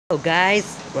Hello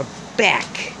guys, we're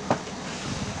back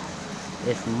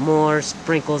with more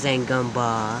sprinkles and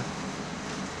Gumball.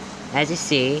 As you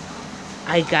see,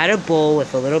 I got a bowl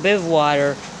with a little bit of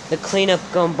water to clean up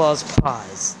Gumball's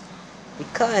paws.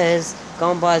 Because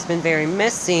Gumball has been very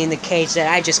messy in the cage that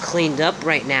I just cleaned up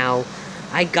right now,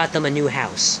 I got them a new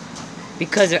house.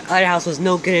 Because their other house was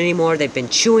no good anymore, they've been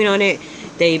chewing on it,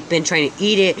 they've been trying to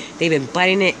eat it, they've been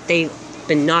biting it, they've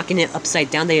been knocking it upside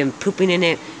down, they've been pooping in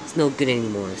it. It's no good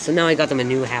anymore. So now I got them a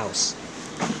new house.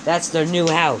 That's their new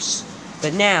house.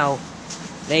 But now,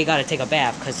 they gotta take a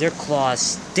bath, because their claws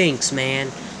stinks,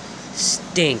 man.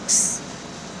 Stinks.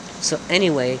 So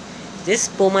anyway, this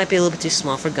bowl might be a little bit too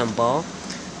small for Gumball,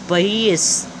 but he is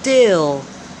still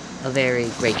a very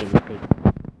great guinea pig.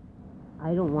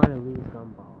 I don't want to lose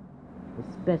Gumball,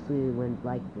 especially when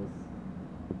like this.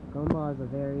 Gumball is a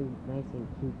very nice and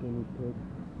cute guinea pig.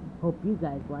 Hope you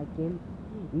guys like him.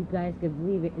 You guys could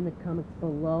leave it in the comments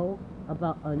below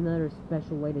about another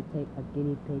special way to take a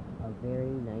guinea pig a very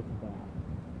nice bath.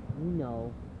 You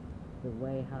know, the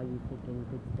way how you take guinea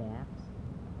pig baths.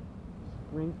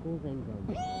 Sprinkles and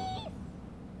Gumball.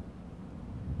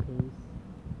 Peace.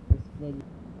 This video.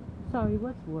 Sorry,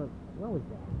 what was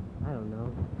that? I don't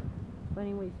know. But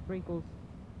anyway, Sprinkles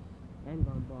and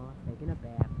Gumball taking a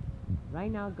bath.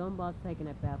 Right now, Gumball's taking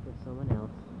a bath with someone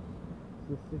else.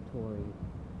 Sister Tori.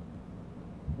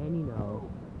 And you know,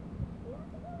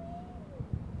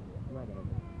 whatever.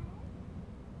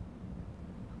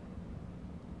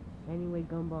 Anyway,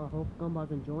 Gumball, hope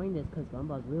Gumball's enjoying this, because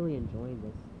Gumball's really enjoying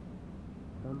this.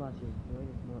 Gumball should enjoy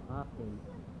this more often.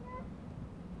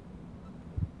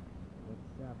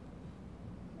 What's up?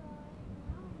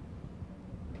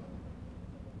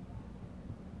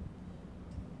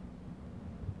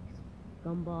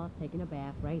 Gumball taking a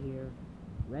bath right here.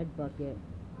 Red bucket.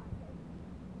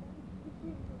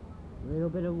 Little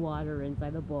bit of water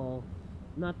inside the bowl.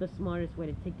 Not the smartest way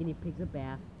to take guinea pigs a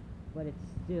bath, but it's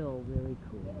still really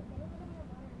cool.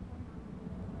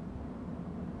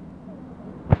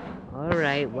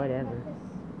 Alright, whatever.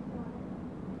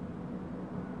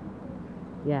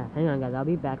 Yeah, hang on guys, I'll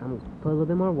be back. I'm gonna put a little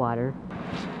bit more water.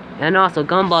 And also,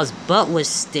 Gumball's butt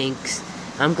stinks.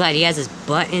 I'm glad he has his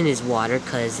butt in his water,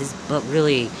 because his butt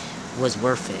really was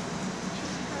worth it.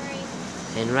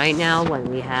 And right now, when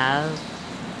we have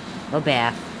a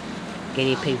bath,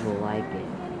 guinea pigs will like it.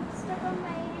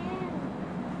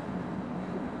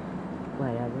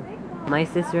 Whatever. My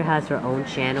sister has her own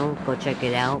channel. Go check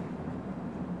it out.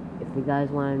 If you guys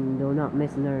want to not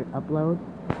miss another upload,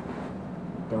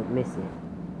 don't miss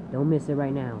it. Don't miss it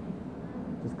right now.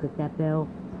 Just click that bell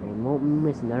and you won't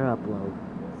miss another upload.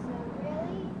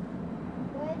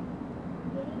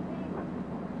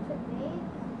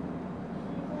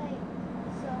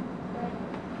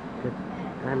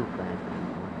 I'm glad.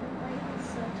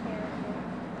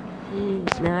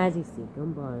 Now, as you see,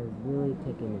 Gumball is really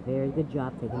taking a very good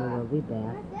job taking a lovely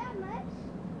bath.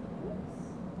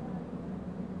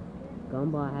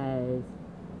 Gumball has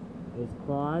his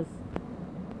claws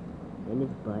and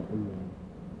his butt in there.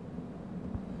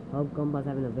 Hope Gumball's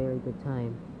having a very good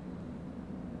time.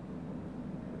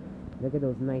 Look at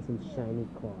those nice and shiny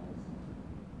claws.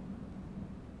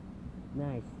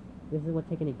 Nice. This is what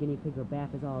taking a guinea pig or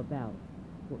bath is all about.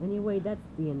 Well, anyway, that's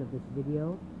the end of this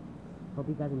video. Hope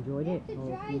you guys enjoyed it.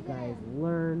 Hope you guys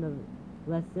learned a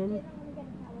lesson.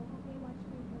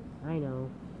 I know.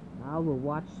 I will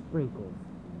watch Sprinkles.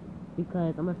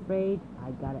 Because I'm afraid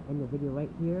I gotta end the video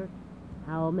right here.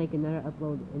 I'll make another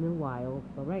upload in a while.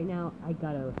 But right now, I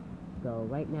gotta go.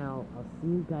 Right now, I'll see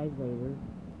you guys later.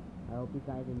 I hope you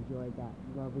guys enjoyed that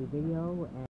lovely video.